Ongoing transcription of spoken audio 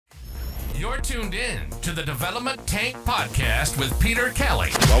You're tuned in to the Development Tank Podcast with Peter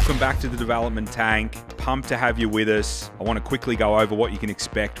Kelly. Welcome back to the Development Tank. Pumped to have you with us. I want to quickly go over what you can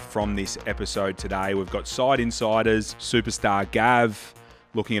expect from this episode today. We've got site insiders, superstar Gav,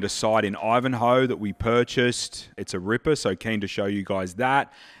 looking at a site in Ivanhoe that we purchased. It's a ripper, so keen to show you guys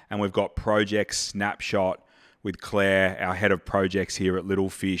that. And we've got project Snapshot with Claire, our head of projects here at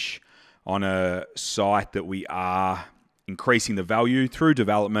Little Fish, on a site that we are increasing the value through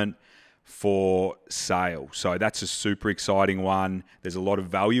development for sale. So that's a super exciting one. There's a lot of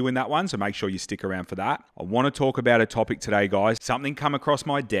value in that one, so make sure you stick around for that. I want to talk about a topic today, guys. Something come across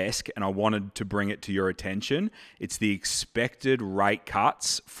my desk and I wanted to bring it to your attention. It's the expected rate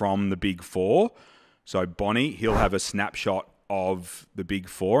cuts from the Big Four. So Bonnie, he'll have a snapshot of the Big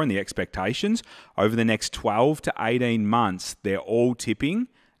Four and the expectations. Over the next 12 to 18 months, they're all tipping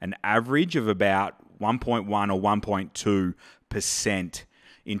an average of about 1.1 or 1.2%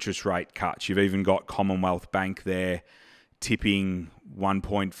 interest rate cuts. You've even got Commonwealth Bank there tipping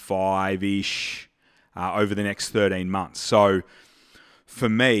 1.5-ish over the next 13 months. So for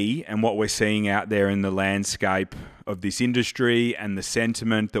me, and what we're seeing out there in the landscape of this industry and the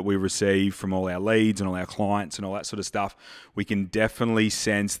sentiment that we receive from all our leads and all our clients and all that sort of stuff, we can definitely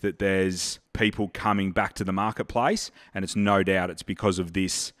sense that there's people coming back to the marketplace, and it's no doubt it's because of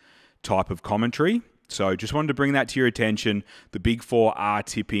this type of commentary. So just wanted to bring that to your attention. The Big Four are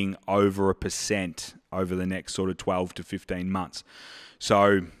tipping over 1% over the next sort of 12 to 15 months.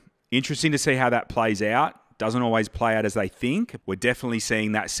 So interesting to see how that plays out. Doesn't always play out as they think. We're definitely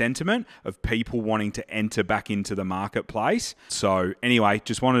seeing that sentiment of people wanting to enter back into the marketplace. So anyway,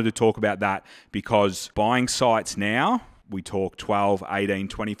 just wanted to talk about that because buying sites now, we talk 12, 18,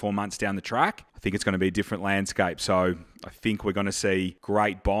 24 months down the track, I think it's going to be a different landscape. So I think we're going to see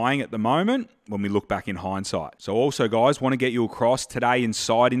great buying at the moment when we look back in hindsight. So also, guys, want to get you across today in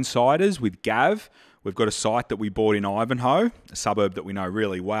Site Insiders with Gav. We've got a site that we bought in Ivanhoe, a suburb that we know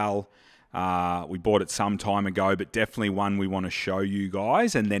really well. We bought it some time ago, but definitely one we want to show you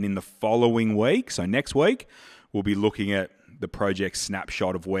guys. And then in the following week, so next week, we'll be looking at the project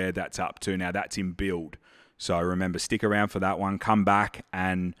snapshot of where that's up to. Now, that's in build. So remember, stick around for that one. Come back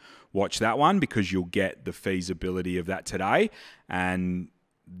and watch that one because you'll get the feasibility of that today. And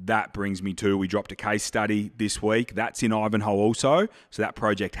that brings me to, we dropped a case study this week. That's in Ivanhoe also. So that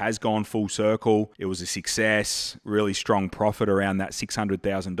project has gone full circle. It was a success, really strong profit around that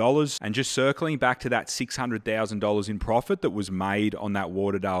 $600,000. And just circling back to that $600,000 in profit that was made on that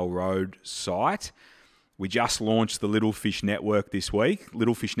Waterdale Road site, we just launched the Little Fish Network this week,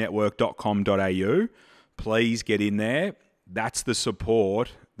 littlefishnetwork.com.au. Please get in there. That's the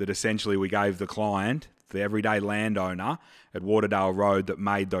support that essentially we gave the client, the everyday landowner at Waterdale Road that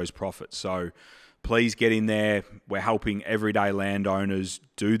made those profits. So please get in there. We're helping everyday landowners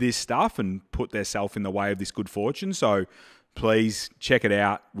do this stuff and put themselves in the way of this good fortune. So please check it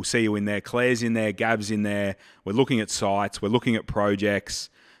out. We'll see you in there. Claire's in there. Gav's in there. We're looking at sites. We're looking at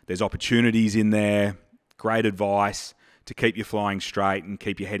projects. There's opportunities in there. Great advice to keep you flying straight and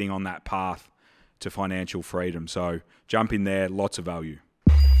keep you heading on that path to financial freedom. So jump in there, lots of value.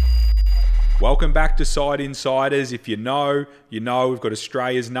 Welcome back to Site Insiders. If you know, you know. We've got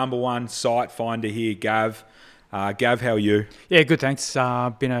Australia's #1 site finder here, Gav. Gav, how are you? Yeah, good, thanks.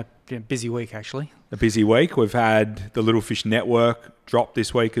 Been a busy week, actually. A busy week. We've had the Little Fish Network drop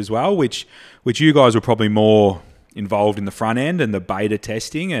this week as well, which you guys were probably more involved in the front end and the beta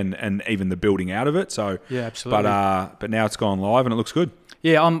testing and even the building out of it. So yeah, absolutely. But now it's gone live and it looks good.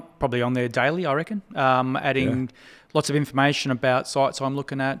 Yeah, I'm probably on there daily, I reckon, adding lots of information about sites I'm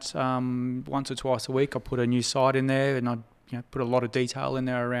looking at. Once or twice a week, I put a new site in there, and I put a lot of detail in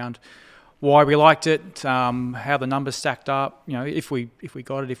there around why we liked it, how the numbers stacked up. If we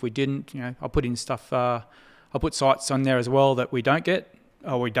got it, if we didn't. I put in stuff. I put sites on there as well that we don't get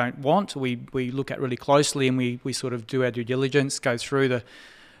or we don't want. We look at really closely, and we sort of do our due diligence, go through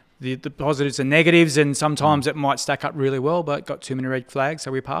the positives and negatives, and sometimes it might stack up really well, but got too many red flags,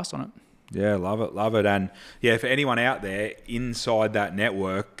 so we passed on it. Yeah, love it, love it. And yeah, for anyone out there inside that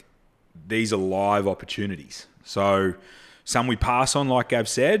network, these are live opportunities. So some we pass on, like Gav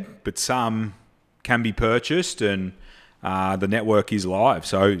said, but some can be purchased, and the network is live.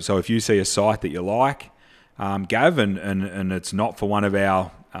 So if you see a site that you like, Gav, and it's not for one of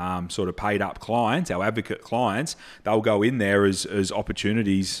our sort of paid up clients, our advocate clients, they'll go in there as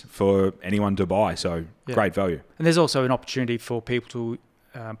opportunities for anyone to buy. So great value. And there's also an opportunity for people to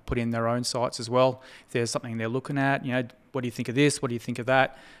put in their own sites as well. If there's something they're looking at, what do you think of this? What do you think of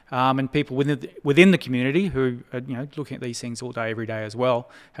that? And people within the community who are looking at these things all day, every day as well,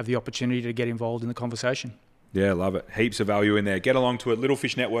 have the opportunity to get involved in the conversation. Yeah, love it. Heaps of value in there. Get along to it,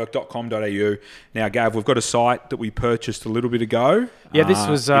 littlefishnetwork.com.au. Now, Gav, we've got a site that we purchased a little bit ago. Yeah, this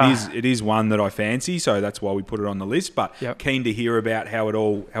was... It is one that I fancy, so that's why we put it on the list, but keen to hear about how it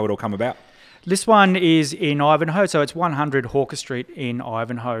all come about. This one is in Ivanhoe, so it's 100 Hawker Street in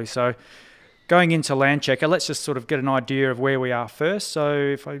Ivanhoe. So going into Land Checker, let's just sort of get an idea of where we are first. So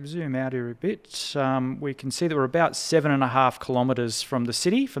if I zoom out here a bit, we can see that we're about 7.5 kilometres from the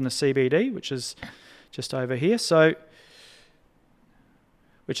city, from the CBD, which is just over here. It's about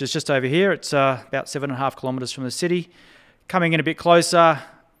 7.5 kilometres from the city. Coming in a bit closer,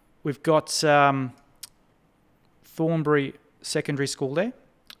 we've got Thornbury Secondary School there.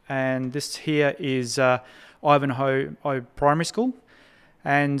 And this here is Ivanhoe Primary School.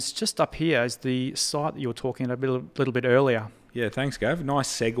 And just up here is the site that you were talking about a little bit earlier. Yeah, thanks, Gav. Nice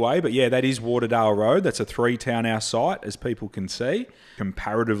segue. But yeah, that is Waterdale Road. That's a 3-townhouse site, as people can see.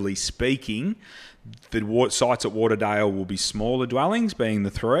 Comparatively speaking, the sites at Waterdale will be smaller dwellings, being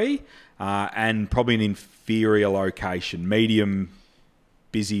the 3, and probably an inferior location, medium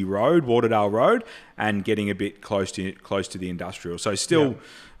busy road, Waterdale Road, and getting a bit close to the industrial. So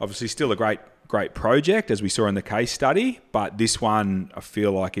obviously still a great project, as we saw in the case study, but this one, I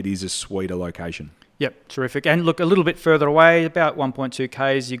feel like it is a sweeter location. Yep, terrific. And look, a little bit further away, about 1.2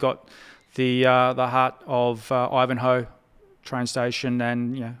 k's, you got the heart of Ivanhoe train station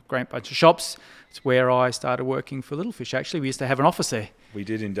and great bunch of shops. It's where I started working for Little Fish. Actually, we used to have an office there. We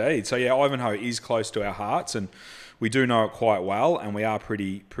did indeed. So yeah, Ivanhoe is close to our hearts, and we do know it quite well, and we are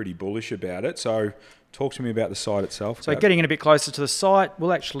pretty bullish about it. So talk to me about the site itself. So getting in a bit closer to the site,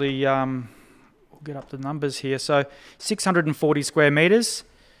 we'll actually we'll get up the numbers here. So 640 square metres,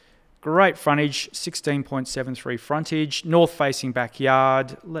 great frontage, 16.73 frontage, north-facing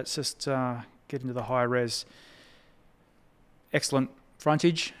backyard. Let's just get into the high res. Excellent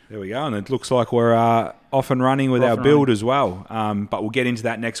frontage. There we go, and it looks like we're off and running with our build as well. But we'll get into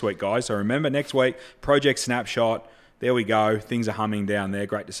that next week, guys. So remember, next week, Project Snapshot. There we go. Things are humming down there.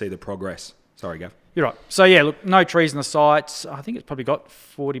 Great to see the progress. Sorry, Gav. You're right. So yeah, look, no trees on the site. I think it's probably got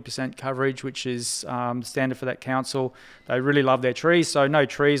 40% coverage, which is standard for that council. They really love their trees, so no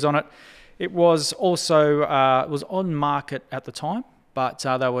trees on it. It was also it was on market at the time, but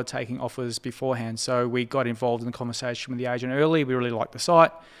they were taking offers beforehand. So we got involved in the conversation with the agent early. We really liked the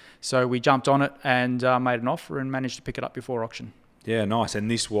site, so we jumped on it and made an offer and managed to pick it up before auction. Yeah, nice.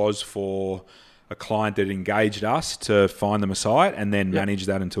 And this was for a client that engaged us to find them a site and then manage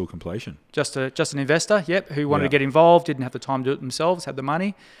that until completion. Just an investor, who wanted to get involved, didn't have the time to do it themselves, had the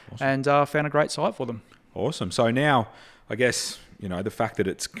money, and found a great site for them. Awesome. So now, I guess, the fact that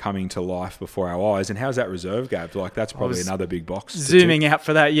it's coming to life before our eyes, and how's that reserve, Gav? Like, that's probably another big box. Zooming out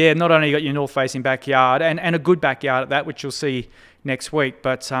for that, not only you got your north-facing backyard and a good backyard at that, which you'll see next week,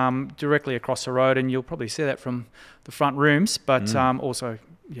 but directly across the road, and you'll probably see that from the front rooms, but also,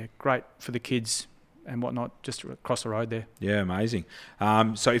 great for the kids and whatnot, just across the road there. Yeah, amazing.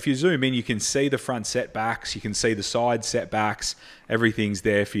 So if you zoom in, you can see the front setbacks, you can see the side setbacks, everything's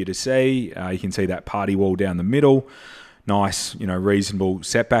there for you to see. You can see that party wall down the middle. Nice, reasonable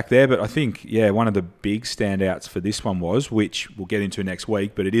setback there. But I think, one of the big standouts for this one was, which we'll get into next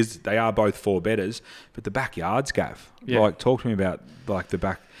week, but they are both 4-bedders, but the backyards, Gav. Yeah. Like, talk to me about like the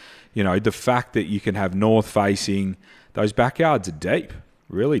back, the fact that you can have north facing, those backyards are deep,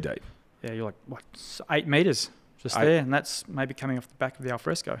 really deep. Yeah, you're like, 8 metres just there, and that's maybe coming off the back of the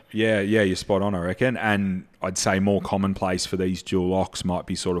alfresco. Yeah, you're spot on, I reckon. And I'd say more commonplace for these dual locks might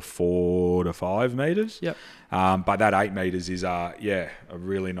be sort of 4 to 5 metres. Yep. But that 8 metres is, a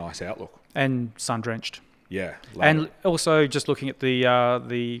really nice outlook. And sun-drenched. Yeah. And also, just looking at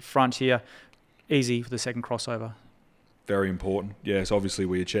the front here, easy for the second crossover. Very important. Yes, obviously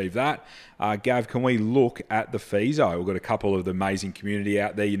we achieved that. Gav, can we look at the Feaso? We've got a couple of the amazing community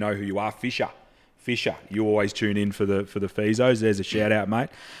out there. You know who you are, Fisher. You always tune in for the Feasos. There's a shout out, mate.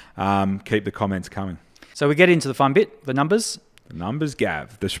 Keep the comments coming. So we get into the fun bit, the numbers. The numbers,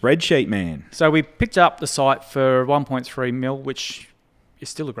 Gav, the spreadsheet man. So we picked up the site for 1.3 mil, which is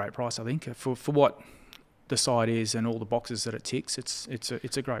still a great price, I think, for what the site is and all the boxes that it ticks.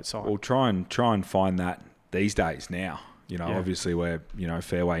 It's a great site. We'll try and find that these days now. Obviously we're,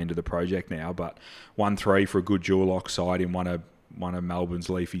 fair way into the project now, but 1.3 for a good dual lock site in one of Melbourne's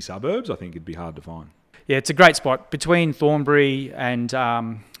leafy suburbs, I think it'd be hard to find. Yeah, it's a great spot between Thornbury and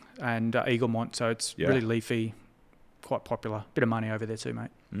Eaglemont, so it's really leafy, quite popular. Bit of money over there too, mate.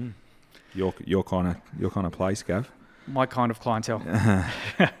 Mm. Your kind of place, Gav. My kind of clientele.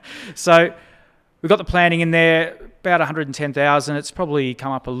 So we've got the planning in there, about 110,000. It's probably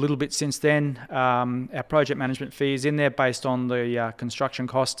come up a little bit since then. Our project management fee is in there based on the construction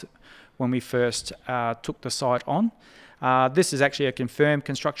cost when we first took the site on. This is actually a confirmed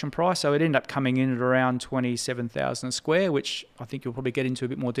construction price, so it ended up coming in at around 27,000 a square, which I think you'll probably get into a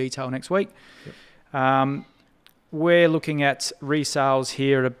bit more detail next week. Yep. We're looking at resales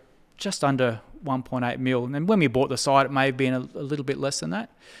here at just under 1.8 mil, and when we bought the site, it may have been a little bit less than that,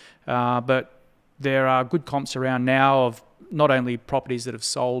 but there are good comps around now of not only properties that have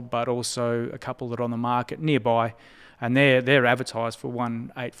sold, but also a couple that are on the market nearby, and they're advertised for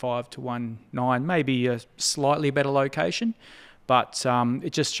 185 to 19, maybe a slightly better location, but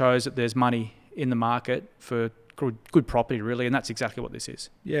it just shows that there's money in the market for good property, really, and that's exactly what this is.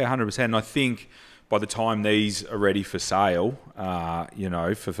 Yeah, 100%. And I think by the time these are ready for sale,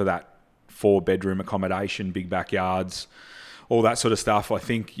 for that 4-bedroom accommodation, big backyards, all that sort of stuff, I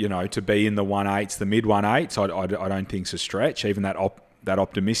think, to be in the 1.8s, the mid 1.8s, I don't think it's a stretch. Even that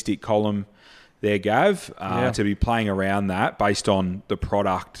optimistic column there, Gav, to be playing around that based on the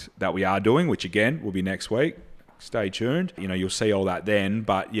product that we are doing, which again will be next week. Stay tuned. You'll see all that then.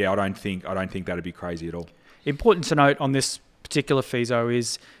 But yeah, I don't think that'd be crazy at all. Important to note on this particular Feaso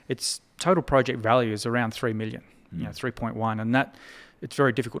is its total project value is around 3 million, 3.1, and that it's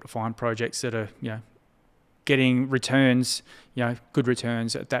very difficult to find projects that are getting returns, good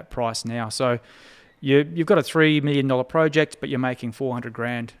returns at that price now. So you've got a $3 million project, but you're making 400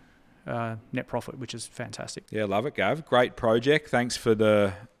 grand net profit, which is fantastic. Yeah, love it, Gav. Great project. Thanks for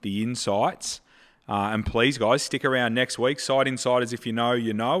the insights. And please, guys, stick around next week. Site Insiders, if you know,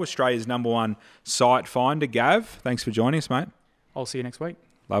 Australia's #1 site finder. Gav, thanks for joining us, mate. I'll see you next week.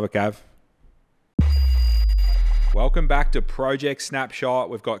 Love it, Gav. Welcome back to Project Snapshot.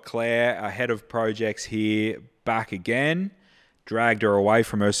 We've got Claire, our head of projects here, back again. Dragged her away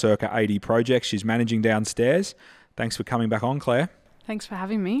from her circa 80 projects she's managing downstairs. Thanks for coming back on, Claire. Thanks for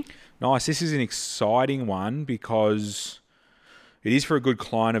having me. Nice. This is an exciting one because it is for a good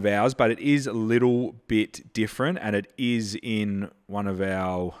client of ours, but it is a little bit different, and it is in one of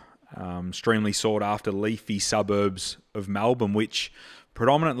our extremely sought-after leafy suburbs of Melbourne, which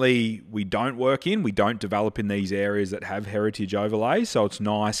predominantly we don't work in. We don't develop in these areas that have heritage overlays, so it's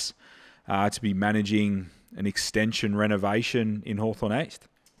nice to be managing an extension renovation in Hawthorne East.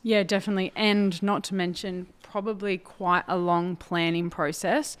 Yeah, definitely. And not to mention probably quite a long planning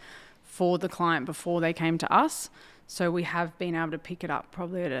process for the client before they came to us. So we have been able to pick it up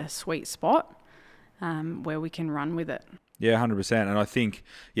probably at a sweet spot where we can run with it. Yeah, 100%. And I think,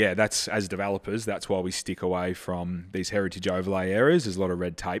 that's as developers, that's why we stick away from these heritage overlay areas. There's a lot of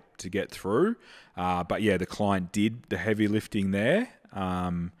red tape to get through. But yeah, the client did the heavy lifting there.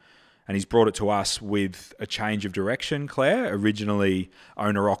 And he's brought it to us with a change of direction, Claire. Originally,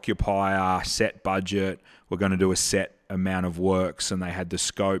 owner-occupier, set budget. We're going to do a set amount of works, and they had the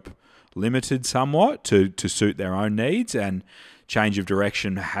scope limited somewhat to suit their own needs. And change of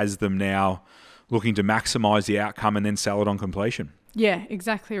direction has them now looking to maximise the outcome and then sell it on completion. Yeah,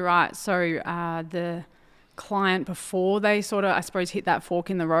 exactly right. So the client, before they sort of, I suppose, hit that fork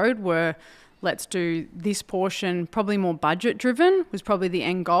in the road, were let's do this portion, probably more budget driven, was probably the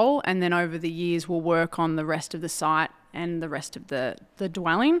end goal. And then over the years, we'll work on the rest of the site and the rest of the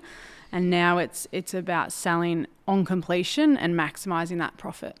dwelling. And now it's about selling on completion and maximising that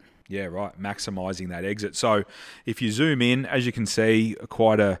profit. Yeah, right. Maximising that exit. So if you zoom in, as you can see,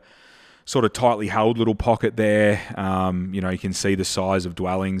 quite a sort of tightly held little pocket there. You can see the size of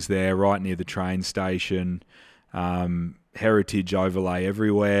dwellings there right near the train station. Heritage overlay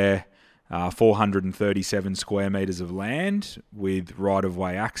everywhere. 437 square metres of land with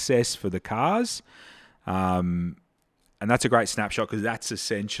right-of-way access for the cars. And that's a great snapshot because that's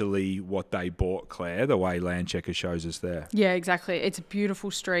essentially what they bought, Claire, the way Land Checker shows us there. Yeah, exactly. It's a beautiful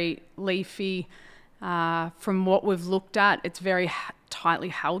street, leafy. From what we've looked at, it's very tightly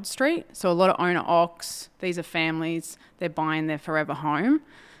held street. So a lot of owner-occs, these are families, they're buying their forever home.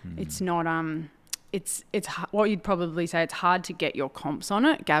 It's not, it's what you'd probably say, it's hard to get your comps on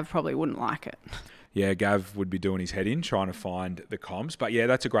it. Gav probably wouldn't like it. Yeah, Gav would be doing his head in trying to find the comps. But yeah,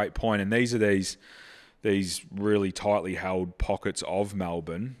 that's a great point. And these are these really tightly held pockets of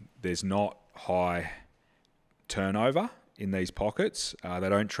Melbourne. There's not high turnover in these pockets. They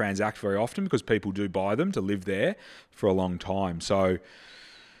don't transact very often because people do buy them to live there for a long time. So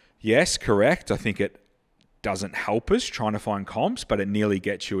yes, correct. I think it doesn't help us trying to find comps, but it nearly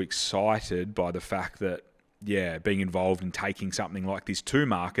gets you excited by the fact that, being involved in taking something like this to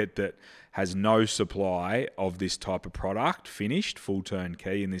market that has no supply of this type of product, finished, full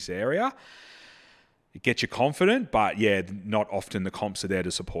turnkey in this area, it gets you confident, but not often the comps are there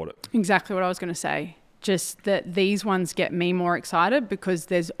to support it. Exactly what I was going to say. Just that these ones get me more excited because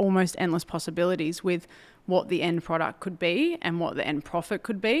there's almost endless possibilities with what the end product could be and what the end profit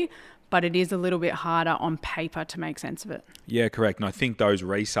could be. but it is a little bit harder on paper to make sense of it. Yeah, correct. And I think those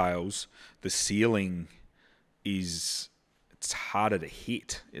resales, the ceiling it's harder to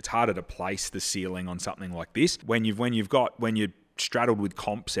hit. It's harder to place the ceiling on something like this. When you're straddled with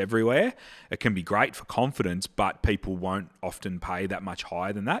comps everywhere, it can be great for confidence, but people won't often pay that much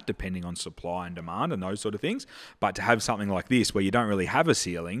higher than that, depending on supply and demand and those sort of things. But to have something like this, where you don't really have a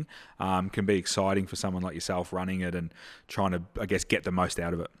ceiling, can be exciting for someone like yourself running it and trying to, I guess, get the most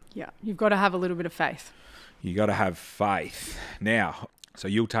out of it. Yeah, you've got to have a little bit of faith. You got to have faith. Now, so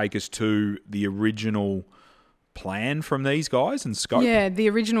you'll take us to the original plan from these guys and scope? Yeah, the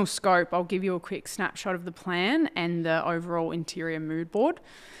original scope. I'll give you a quick snapshot of the plan and the overall interior mood board.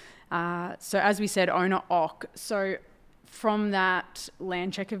 So as we said, owner OC. So from that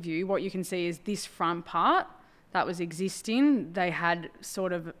land checker view, what you can see is this front part that was existing. They had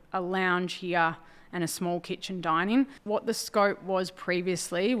sort of a lounge here and a small kitchen dining. What the scope was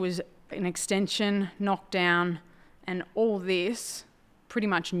previously was an extension, knockdown, and all this pretty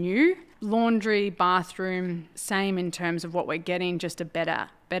much new. Laundry, bathroom, same in terms of what we're getting, just a better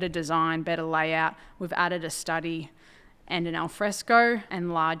design, better layout. We've added a study and an alfresco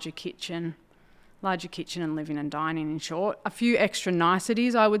and larger kitchen and living and dining, in short. A few extra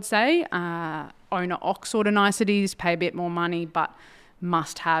niceties, I would say. Owner OC sort of niceties, pay a bit more money, but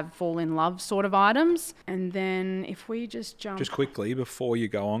must have, fall in love sort of items. And then if we just jump... Just quickly, before you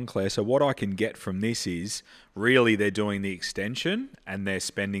go on, Claire, so what I can get from this is really they're doing the extension and they're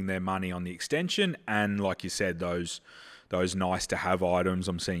spending their money on the extension, and like you said, those nice to have items.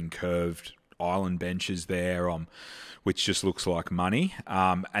 I'm seeing curved island benches there, which just looks like money.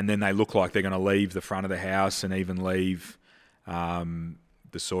 And then they look like they're going to leave the front of the house and even leave the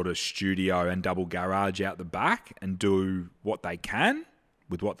sort of studio and double garage out the back and do what they can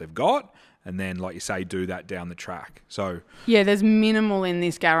with what they've got, and then, like you say, do that down the track. So yeah, there's minimal in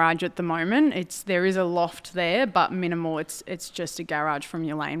this garage at the moment. There is a loft there, but minimal. It's just a garage from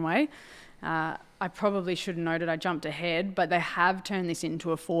your laneway. I probably should have noted, I jumped ahead, but they have turned this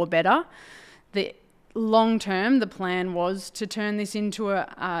into a 4-bedder. The long term, the plan was to turn this into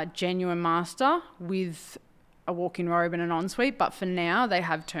a genuine master with a walk-in robe and an ensuite, but for now they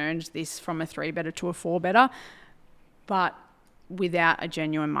have turned this from a 3-bedder to a 4-bedder, but without a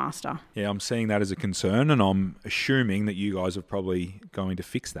genuine master. Yeah, I'm seeing that as a concern, and I'm assuming that you guys are probably going to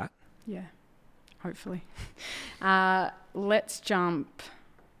fix that. Yeah, hopefully. Let's jump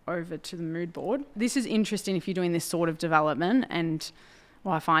over to the mood board. This is interesting if you're doing this sort of development, and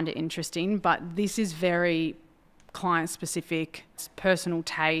I find it interesting, but this is very client specific. It's personal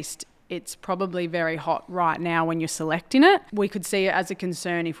taste. It's probably very hot right now when you're selecting it. We could see it as a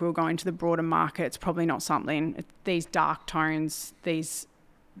concern if we were going to the broader market. It's probably not something, these dark tones, these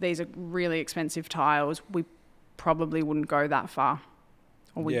are really expensive tiles. We probably wouldn't go that far.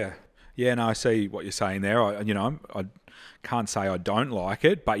 Yeah, no, I see what you're saying there. I can't say I don't like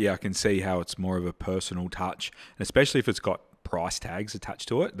it, but yeah, I can see how it's more of a personal touch, and especially if it's got price tags attached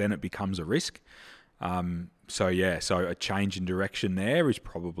to it, then it becomes a risk. So a change in direction there is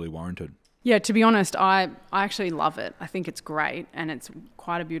probably warranted. Yeah, to be honest, I actually love it. I think it's great and it's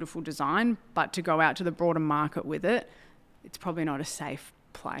quite a beautiful design, but to go out to the broader market with it, it's probably not a safe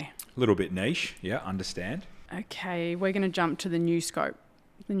play. A little bit niche, yeah, understand. Okay, we're going to jump to the new scope,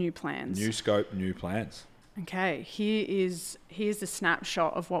 the new plans. New scope, new plans. Okay, here's the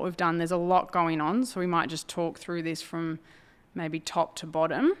snapshot of what we've done. There's a lot going on, so we might just talk through this from maybe top to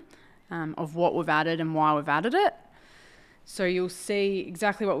bottom. Of what we've added and why we've added it. So you'll see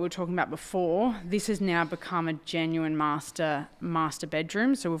exactly what we were talking about before. This has now become a genuine master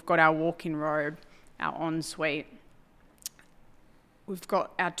bedroom. So we've got our walk-in robe, our ensuite. We've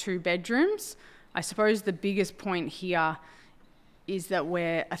got our 2 bedrooms. I suppose the biggest point here is that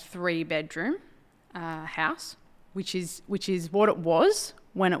we're a 3-bedroom house, which is what it was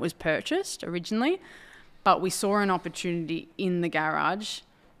when it was purchased originally. But we saw an opportunity in the garage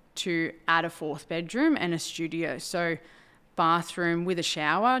to add a 4th bedroom and a studio. So bathroom with a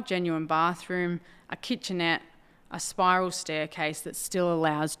shower, genuine bathroom, a kitchenette, a spiral staircase that still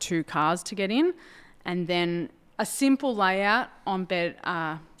allows 2 cars to get in, and then a simple layout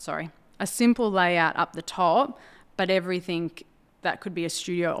a simple layout up the top, but everything that could be a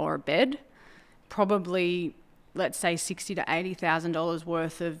studio or a bed. Probably, let's say $60,000 to $80,000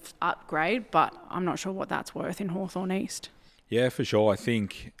 worth of upgrade, but I'm not sure what that's worth in Hawthorne East. Yeah, for sure. I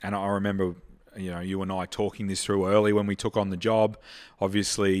think, and I remember, you and I talking this through early when we took on the job.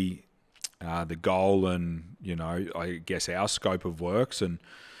 Obviously, the goal and, I guess our scope of works and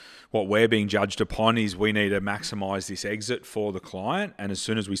what we're being judged upon is we need to maximise this exit for the client. And as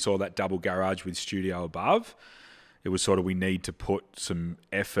soon as we saw that double garage with studio above, it was sort of we need to put some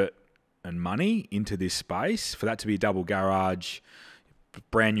effort and money into this space, for that to be a double garage,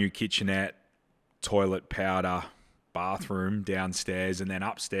 brand new kitchenette, toilet, powder, bathroom downstairs, and then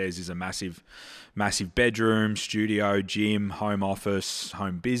upstairs is a massive bedroom, studio, gym, home office,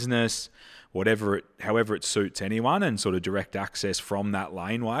 home business, however it suits anyone, and sort of direct access from that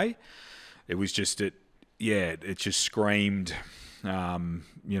laneway. It was just it just screamed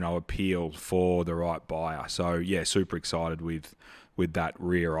appeal for the right buyer. So yeah, super excited with that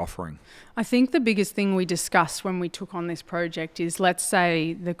rear offering. I think the biggest thing we discussed when we took on this project is, let's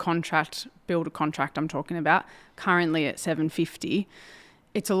say the builder contract I'm talking about, currently at $750.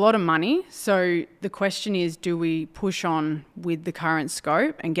 It's a lot of money. So the question is, do we push on with the current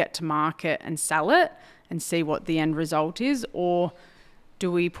scope and get to market and sell it and see what the end result is? Or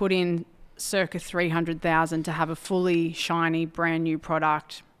do we put in circa $300,000 to have a fully shiny, brand new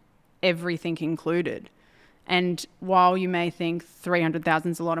product, everything included? And while you may think $300,000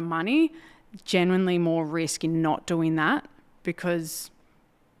 is a lot of money, genuinely more risk in not doing that, because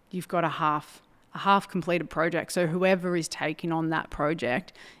you've got a half completed project. So whoever is taking on that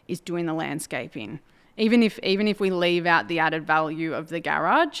project is doing the landscaping. Even if we leave out the added value of the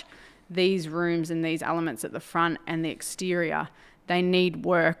garage, these rooms and these elements at the front and the exterior, they need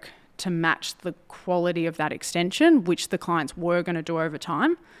work to match the quality of that extension, which the clients were going to do over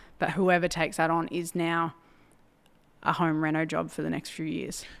time. But whoever takes that on is now a home reno job for the next few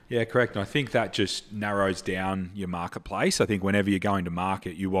years. Yeah, correct. And I think that just narrows down your marketplace. I think whenever you're going to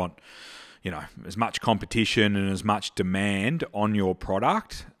market, you want, as much competition and as much demand on your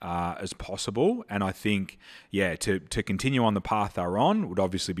product as possible. And I think, to continue on the path they're on would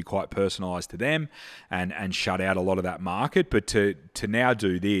obviously be quite personalised to them and shut out a lot of that market. But to now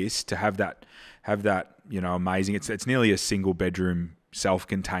do this, to have that amazing, it's nearly a single bedroom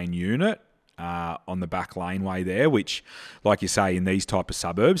self-contained unit on the back laneway there, which, like you say, in these type of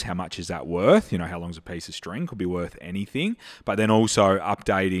suburbs, how much is that worth? How long's a piece of string? Could be worth anything. But then also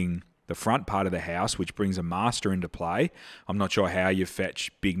updating the front part of the house, which brings a master into play. I'm not sure how you fetch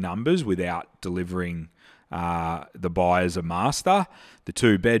big numbers without delivering the buyers a master. The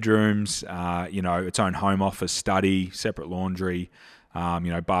 2 bedrooms, its own home office, study, separate laundry,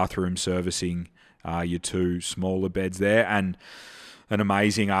 bathroom servicing, your 2 smaller beds there, and an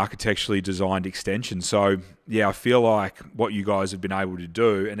amazing architecturally designed extension. So yeah, I feel like what you guys have been able to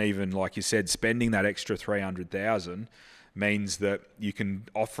do, and even like you said, spending that extra $300,000 means that you can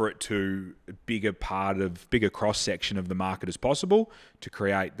offer it to a bigger cross section of the market as possible to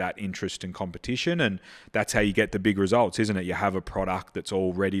create that interest and competition. And that's how you get the big results, isn't it? You have a product that's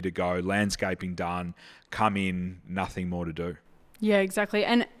all ready to go, landscaping done, come in, nothing more to do. Yeah, exactly.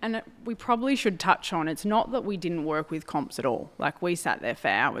 And we probably should touch on, it's not that we didn't work with comps at all. Like, we sat there for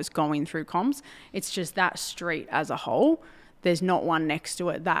hours going through comps. It's just that street as a whole, there's not one next to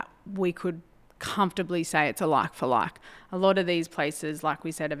it that we could comfortably say it's a like for like. A lot of these places, like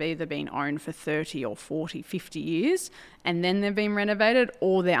we said, have either been owned for 30 or 40, 50 years, and then they've been renovated,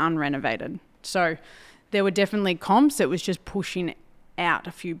 or they're unrenovated. So there were definitely comps. It was just pushing out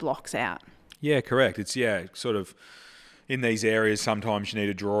a few blocks out. Yeah, correct. It's, sort of... In these areas, sometimes you need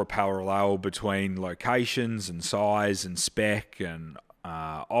to draw a parallel between locations and size and spec and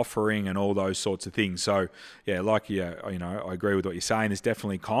offering and all those sorts of things. So, I agree with what you're saying. There's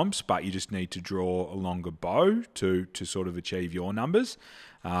definitely comps, but you just need to draw a longer bow to sort of achieve your numbers.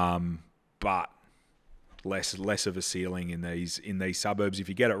 But less of a ceiling in these suburbs if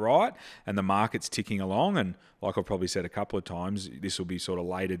you get it right and the market's ticking along. And like I've probably said a couple of times, this will be sort of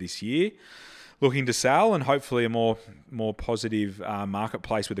later this year, looking to sell, and hopefully a more positive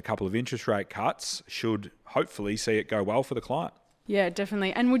marketplace with a couple of interest rate cuts should hopefully see it go well for the client. Yeah,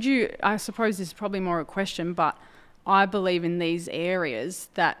 definitely. And I suppose this is probably more a question, but I believe in these areas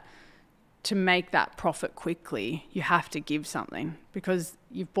that to make that profit quickly, you have to give something, because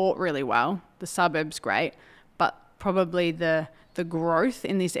you've bought really well, the suburb's great, but probably the growth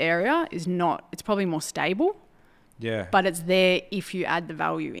in this area is not, it's probably more stable. Yeah. But it's there if you add the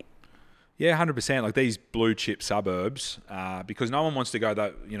value in. Yeah, 100%. Like these blue chip suburbs, because no one wants to go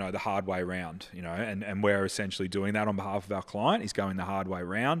the hard way round, and we're essentially doing that on behalf of our client, is going the hard way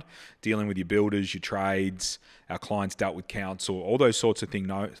round, dealing with your builders, your trades. Our clients dealt with council, all those sorts of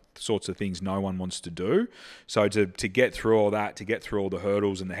things no one wants to do. So to get through all that, to get through all the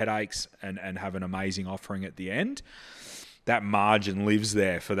hurdles and the headaches and have an amazing offering at the end, that margin lives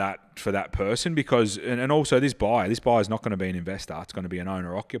there for that person, because and also this buyer is not going to be an investor. It's going to be an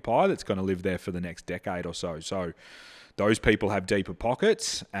owner occupier that's going to live there for the next decade or so. So those people have deeper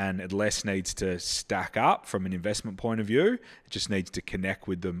pockets, and it less needs to stack up from an investment point of view. It just needs to connect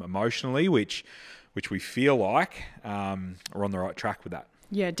with them emotionally, which we feel like are on the right track with that.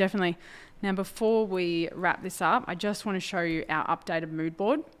 Yeah, definitely. Now, before we wrap this up, I just want to show you our updated mood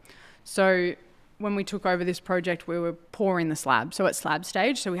board. So when we took over this project, we were pouring the slab, so at slab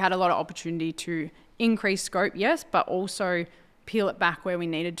stage. So we had a lot of opportunity to increase scope, yes, but also peel it back where we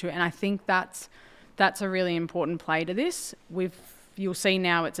needed to. And I think that's a really important play to this. You'll see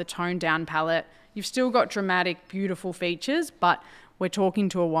now it's a toned down palette. You've still got dramatic, beautiful features, but we're talking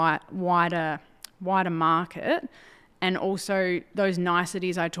to a wider market. And also those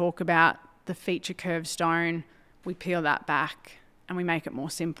niceties I talk about, the feature curved stone, we peel that back and we make it more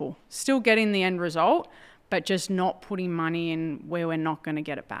simple. Still getting the end result, but just not putting money in where we're not going to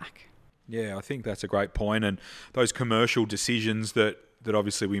get it back. Yeah, I think that's a great point. And those commercial decisions that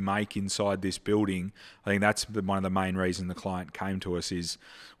obviously we make inside this building, I think that's one of the main reasons the client came to us, is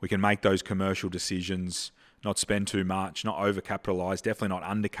we can make those commercial decisions, not spend too much, not overcapitalise, definitely not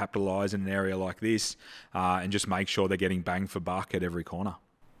undercapitalise in an area like this, and just make sure they're getting bang for buck at every corner.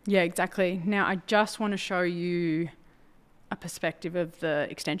 Yeah, exactly. Now, I just want to show you a perspective of the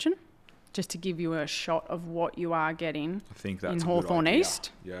extension, just to give you a shot of what you are getting I think that's in Hawthorne East.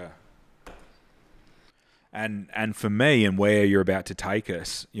 Yeah. And for me, and where you're about to take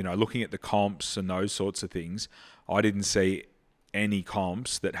us, looking at the comps and those sorts of things, I didn't see any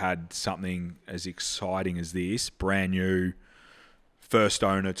comps that had something as exciting as this, brand new, first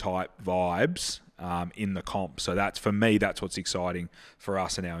owner type vibes in the comp. So for me, that's what's exciting for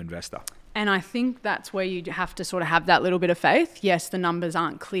us and our investor. And I think that's where you have to sort of have that little bit of faith. Yes, the numbers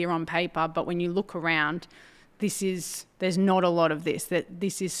aren't clear on paper, but when you look around, there's not a lot of this.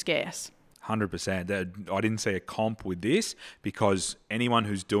 This is scarce. 100%. I didn't see a comp with this, because anyone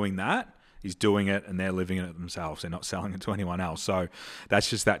who's doing that is doing it and they're living it themselves. They're not selling it to anyone else. So that's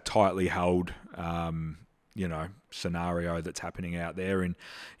just that tightly held, scenario that's happening out there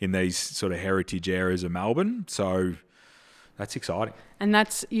in these sort of heritage areas of Melbourne. So that's exciting. And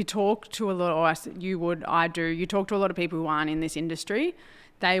you talk to a lot, or I do, you talk to a lot of people who aren't in this industry.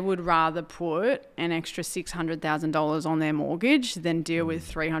 They would rather put an extra $600,000 on their mortgage than deal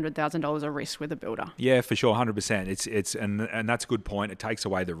with $300,000 of risk with a builder. Yeah, for sure, 100%. And that's a good point. It takes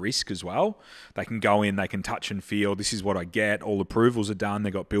away the risk as well. They can go in, they can touch and feel. This is what I get. All approvals are done.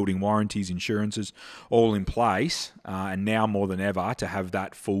 They've got building warranties, insurances, all in place. And now more than ever, to have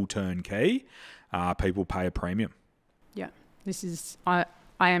that full turnkey, people pay a premium. Yeah,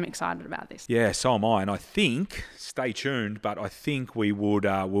 I am excited about this. Yeah, so am I. And I think, stay tuned, but I think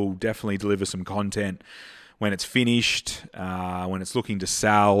we'll definitely deliver some content when it's finished, when it's looking to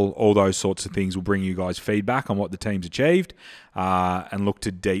sell, all those sorts of things. We'll bring you guys feedback on what the team's achieved and look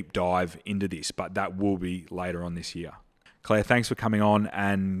to deep dive into this. But that will be later on this year. Claire, thanks for coming on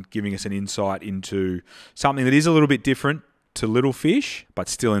and giving us an insight into something that is a little bit different to Little Fish, but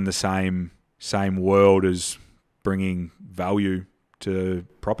still in the same world as bringing value to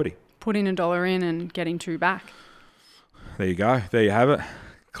property. Putting $1 in and getting $2 back. There you go. There you have it.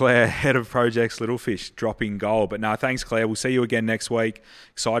 Claire, head of projects, Little Fish, dropping gold. But no, thanks, Claire. We'll see you again next week.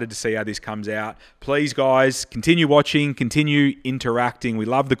 Excited to see how this comes out. Please, guys, continue watching, continue interacting. We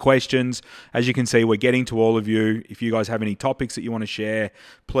love the questions. As you can see, we're getting to all of you. If you guys have any topics that you want to share,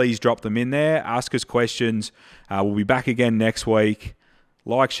 please drop them in there. Ask us questions. We'll be back again next week.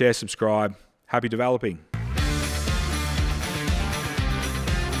 Like, share, subscribe. Happy developing.